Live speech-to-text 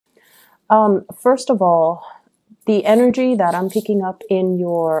First of all, the energy that I'm picking up in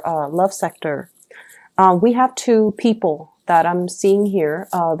your love sector, we have two people that I'm seeing here.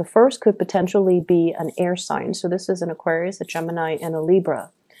 The first could potentially be an air sign. So this is an Aquarius, a Gemini, and a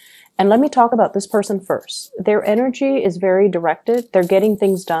Libra. And let me talk about this person first. Their energy is very directed. They're getting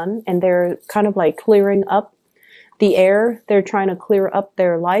things done, and they're kind of like clearing up the air. They're trying to clear up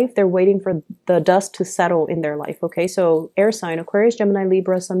their life. They're waiting for the dust to settle in their life. Okay, so air sign, Aquarius, Gemini,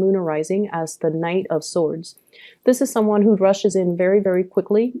 Libra, Sun, Moon, or Rising as the Knight of Swords. This is someone who rushes in very, very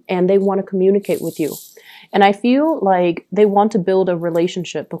quickly, and they want to communicate with you. And I feel like they want to build a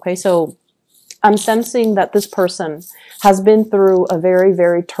relationship. Okay, so I'm sensing that this person has been through a very,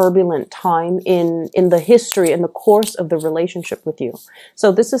 very turbulent time in the history and the course of the relationship with you.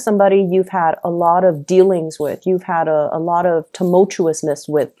 So this is somebody you've had a lot of dealings with. You've had a lot of tumultuousness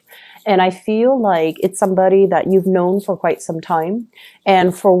with. And I feel like it's somebody that you've known for quite some time.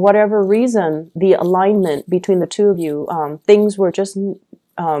 And for whatever reason, the alignment between the two of you, things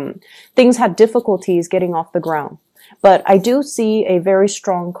had difficulties getting off the ground. But I do see a very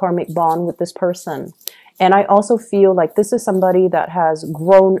strong karmic bond with this person. And I also feel like this is somebody that has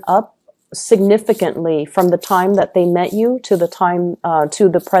grown up significantly from the time that they met you to the time, to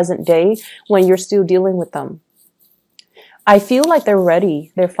the present day when you're still dealing with them. I feel like they're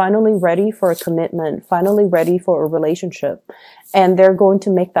ready. They're finally ready for a commitment, finally ready for a relationship. And they're going to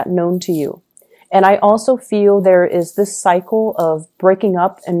make that known to you. And I also feel there is this cycle of breaking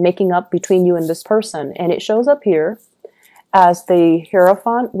up and making up between you and this person. And it shows up here as the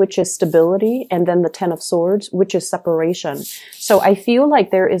Hierophant, which is stability, and then the Ten of Swords, which is separation. So I feel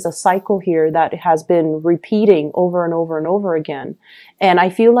like there is a cycle here that has been repeating over and over and over again. And I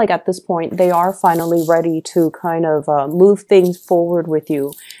feel like at this point, they are finally ready to kind of move things forward with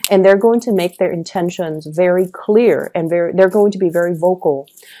you. And they're going to make their intentions very clear, and they're going to be very vocal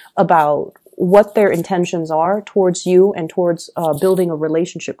about what their intentions are towards you and towards building a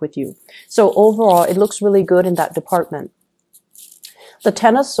relationship with you. So overall, it looks really good in that department. The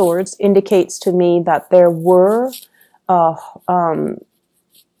Ten of Swords indicates to me that there were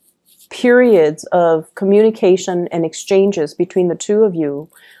periods of communication and exchanges between the two of you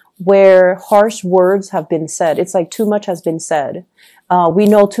where harsh words have been said. It's like too much has been said. We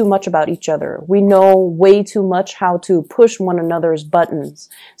know too much about each other. We know way too much how to push one another's buttons.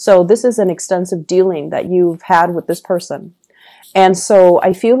 So this is an extensive dealing that you've had with this person. And so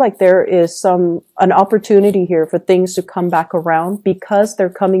I feel like there is an opportunity here for things to come back around because they're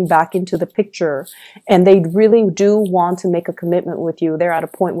coming back into the picture and they really do want to make a commitment with you. They're at a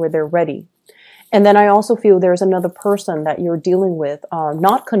point where they're ready. And then I also feel there's another person that you're dealing with,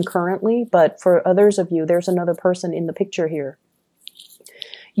 not concurrently, but for others of you, there's another person in the picture here.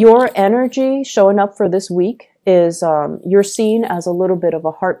 Your energy showing up for this week is you're seen as a little bit of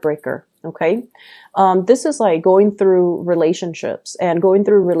a heartbreaker, okay? This is like going through relationships and going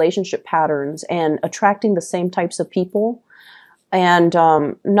through relationship patterns and attracting the same types of people and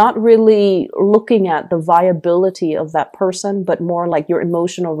not really looking at the viability of that person, but more like your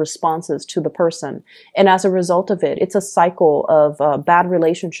emotional responses to the person. And as a result of it, it's a cycle of bad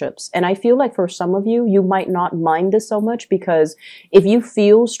relationships. And I feel like for some of you, you might not mind this so much because if you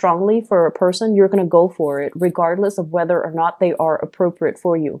feel strongly for a person, you're going to go for it, regardless of whether or not they are appropriate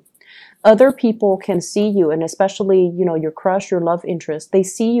for you. Other people can see you, and especially, you know, your crush, your love interest, they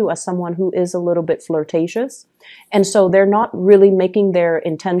see you as someone who is a little bit flirtatious. And so they're not really making their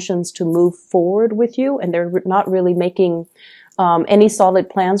intentions to move forward with you, and they're not really making any solid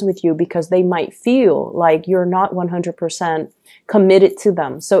plans with you because they might feel like you're not 100% committed to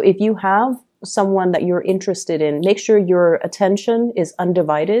them. So if you have someone that you're interested in, make sure your attention is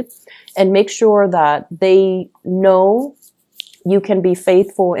undivided and make sure that they know you can be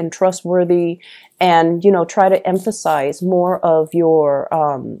faithful and trustworthy and, you know, try to emphasize more of your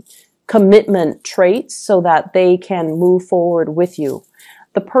commitment traits so that they can move forward with you.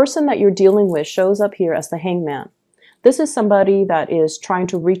 The person that you're dealing with shows up here as the Hangman. This is somebody that is trying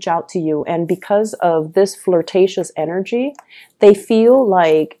to reach out to you, and because of this flirtatious energy, they feel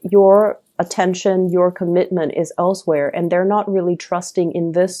like your attention, your commitment is elsewhere, and they're not really trusting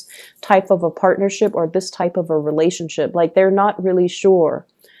in this type of a partnership or this type of a relationship. Like they're not really sure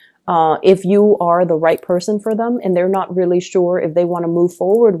if you are the right person for them, and they're not really sure if they want to move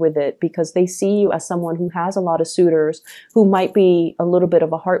forward with it because they see you as someone who has a lot of suitors who might be a little bit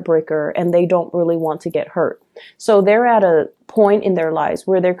of a heartbreaker and they don't really want to get hurt. So they're at a point in their lives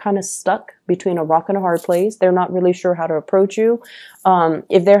where they're kind of stuck between a rock and a hard place. They're not really sure how to approach you.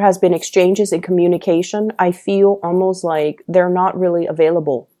 If there has been exchanges in communication, I feel almost like they're not really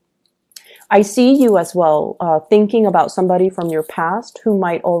available. I see you as well, thinking about somebody from your past who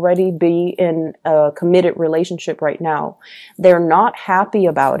might already be in a committed relationship right now. They're not happy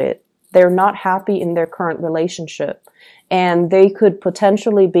about it. They're not happy in their current relationship. And they could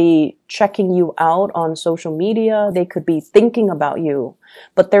potentially be checking you out on social media. They could be thinking about you,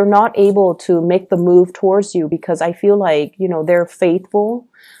 but they're not able to make the move towards you because I feel like, they're faithful.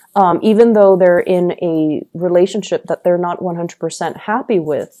 Even though they're in a relationship that they're not 100% happy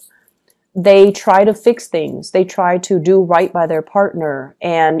with, they try to fix things. They try to do right by their partner.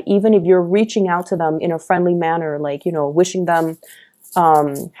 And even if you're reaching out to them in a friendly manner, like, wishing them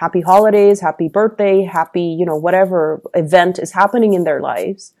happy holidays, happy birthday, happy, whatever event is happening in their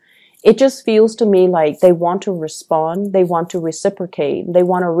lives, it just feels to me like they want to respond. They want to reciprocate. They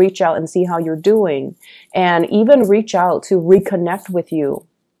want to reach out and see how you're doing and even reach out to reconnect with you.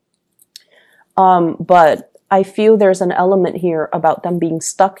 But I feel there's an element here about them being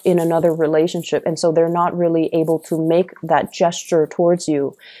stuck in another relationship. And so they're not really able to make that gesture towards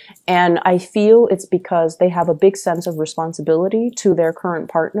you. And I feel it's because they have a big sense of responsibility to their current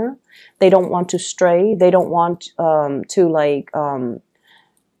partner. They don't want to stray. They don't want, to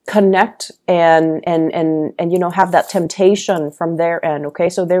connect and have that temptation from their end. Okay.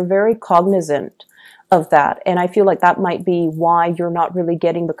 So they're very cognizant of that. And I feel like that might be why you're not really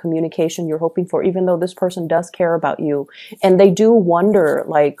getting the communication you're hoping for, even though this person does care about you. And they do wonder,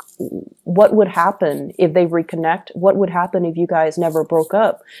 like, what would happen if they reconnect? What would happen if you guys never broke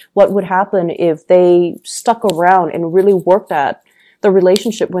up? What would happen if they stuck around and really worked at the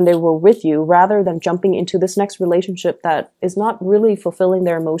relationship when they were with you, rather than jumping into this next relationship that is not really fulfilling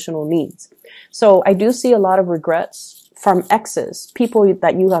their emotional needs? So I do see a lot of regrets from exes, people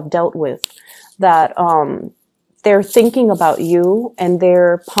that you have dealt with, that they're thinking about you and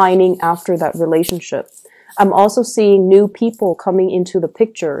they're pining after that relationship. I'm also seeing new people coming into the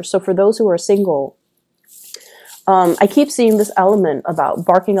picture. So for those who are single, I keep seeing this element about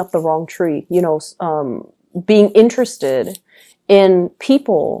barking up the wrong tree, being interested in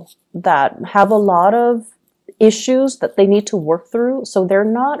people that have a lot of issues that they need to work through. So they're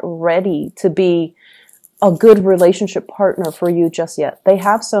not ready to be a good relationship partner for you just yet. They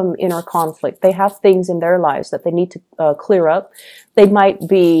have some inner conflict. They have things in their lives that they need to clear up. They might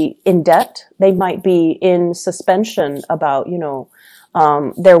be in debt. They might be in suspension about,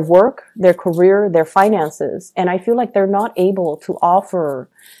 their work, their career, their finances. And I feel like they're not able to offer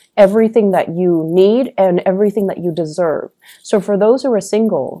everything that you need and everything that you deserve. So for those who are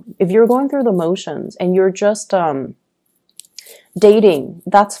single, if you're going through the motions and you're just, dating,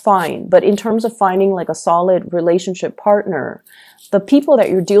 that's fine. But in terms of finding like a solid relationship partner, the people that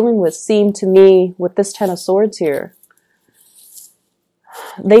you're dealing with seem to me, with this Ten of Swords here,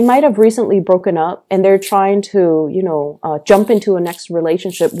 they might have recently broken up and they're trying to, jump into a next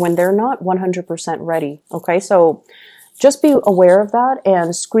relationship when they're not 100% ready. Okay. So just be aware of that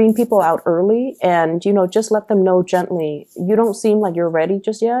and screen people out early and, just let them know gently, you don't seem like you're ready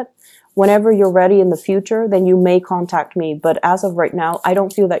just yet. Whenever you're ready in the future, then you may contact me. But as of right now, I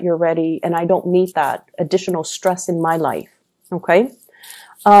don't feel that you're ready and I don't need that additional stress in my life. Okay.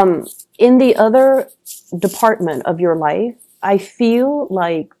 In the other department of your life, I feel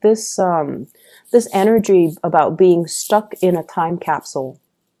like this energy about being stuck in a time capsule.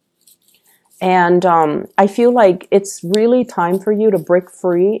 And I feel like it's really time for you to break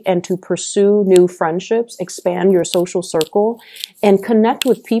free and to pursue new friendships, expand your social circle, and connect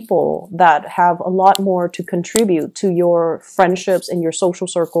with people that have a lot more to contribute to your friendships and your social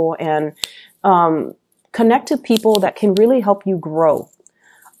circle, and connect to people that can really help you grow.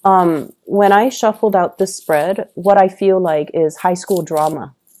 When I shuffled out this spread, what I feel like is high school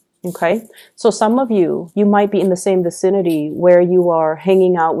drama. Okay. So some of you might be in the same vicinity where you are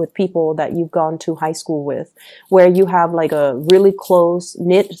hanging out with people that you've gone to high school with, where you have like a really close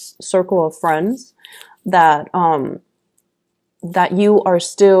knit circle of friends that, that you are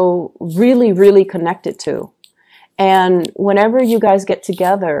still really, really connected to. And whenever you guys get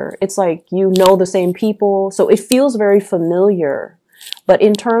together, it's like, the same people. So it feels very familiar. But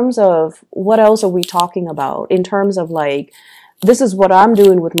in terms of what else are we talking about? In terms of like, this is what I'm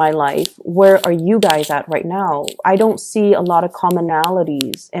doing with my life. Where are you guys at right now? I don't see a lot of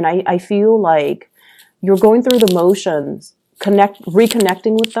commonalities. And I feel like you're going through the motions,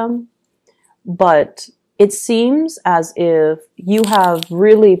 reconnecting with them. But it seems as if you have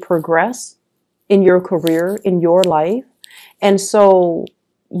really progressed in your career, in your life. And so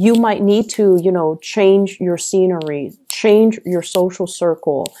you might need to, change your scenery, change your social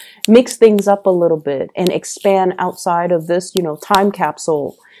circle, mix things up a little bit and expand outside of this, time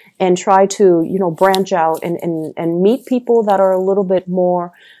capsule, and try to, branch out and meet people that are a little bit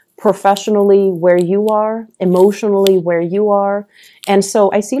more professionally where you are, emotionally where you are. And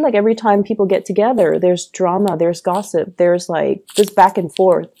so I see like every time people get together, there's drama, there's gossip, there's like this back and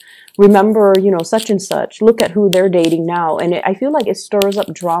forth. Remember, you know, such and such, look at who they're dating now. And I feel like it stirs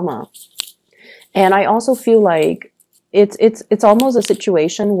up drama. And I also feel like it's almost a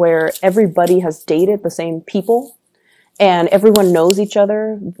situation where everybody has dated the same people and everyone knows each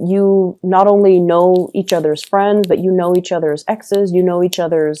other. You not only know each other's friends, but you know each other's exes, you know each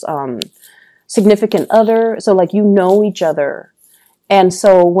other's significant other. So like you know each other. And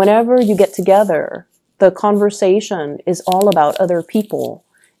so whenever you get together, the conversation is all about other people.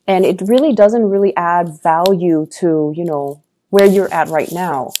 And it really doesn't really add value to, you know, where you're at right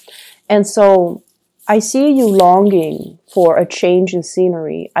now. And so I see you longing for a change in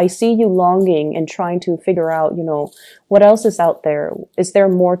scenery. I see you longing and trying to figure out, you know, what else is out there? Is there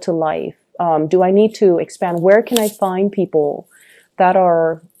more to life? Do I need to expand? Where can I find people that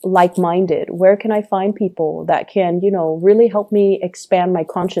are like-minded? Where can I find people that can, you know, really help me expand my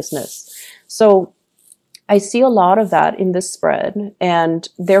consciousness? So I see a lot of that in this spread, and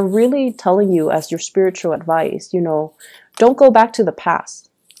they're really telling you as your spiritual advice, you know, don't go back to the past.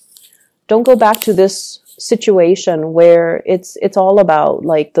 Don't go back to this situation where it's all about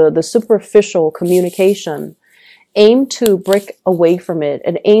like the superficial communication. Aim to break away from it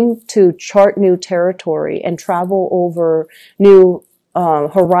and aim to chart new territory and travel over new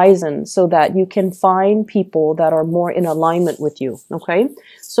horizons so that you can find people that are more in alignment with you. Okay.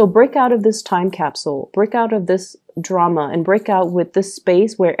 So break out of this time capsule, break out of this drama, and break out with this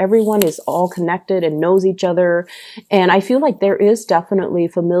space where everyone is all connected and knows each other. And I feel like there is definitely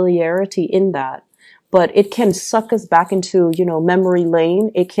familiarity in that, but it can suck us back into, you know, memory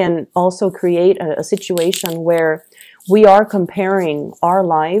lane. It can also create a situation where we are comparing our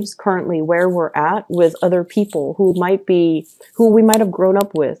lives currently where we're at with other people who we might have grown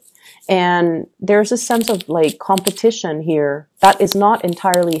up with. And there's a sense of like competition here that is not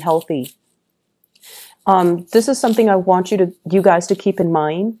entirely healthy. This is something I want you guys to keep in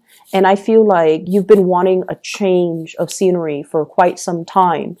mind. And I feel like you've been wanting a change of scenery for quite some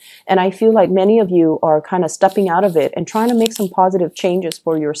time. And I feel like many of you are kind of stepping out of it and trying to make some positive changes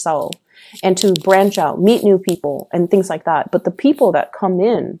for yourself and to branch out, meet new people and things like that. But the people that come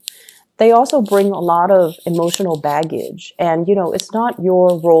in, they also bring a lot of emotional baggage. And, you know, it's not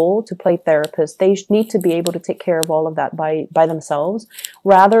your role to play therapist. They need to be able to take care of all of that by themselves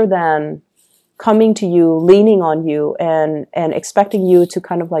rather than coming to you, leaning on you and expecting you to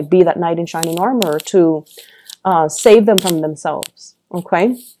kind of like be that knight in shining armor to save them from themselves.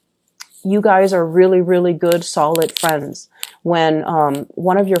 Okay. You guys are really, really good, solid friends. When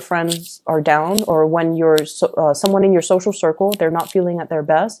one of your friends are down or when you're someone in your social circle, they're not feeling at their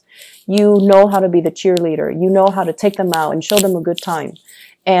best, you know how to be the cheerleader. You know how to take them out and show them a good time.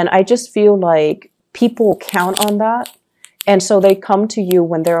 And I just feel like people count on that. And so they come to you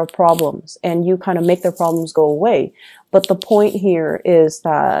when there are problems and you kind of make their problems go away. But the point here is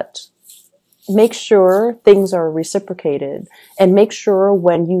that make sure things are reciprocated and make sure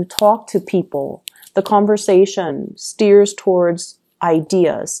when you talk to people, the conversation steers towards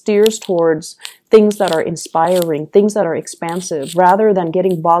ideas, steers towards things that are inspiring, things that are expansive, rather than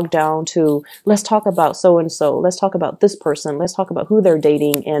getting bogged down to, let's talk about so-and-so, let's talk about this person, let's talk about who they're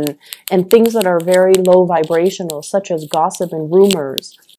dating, and things that are very low vibrational, such as gossip and rumors.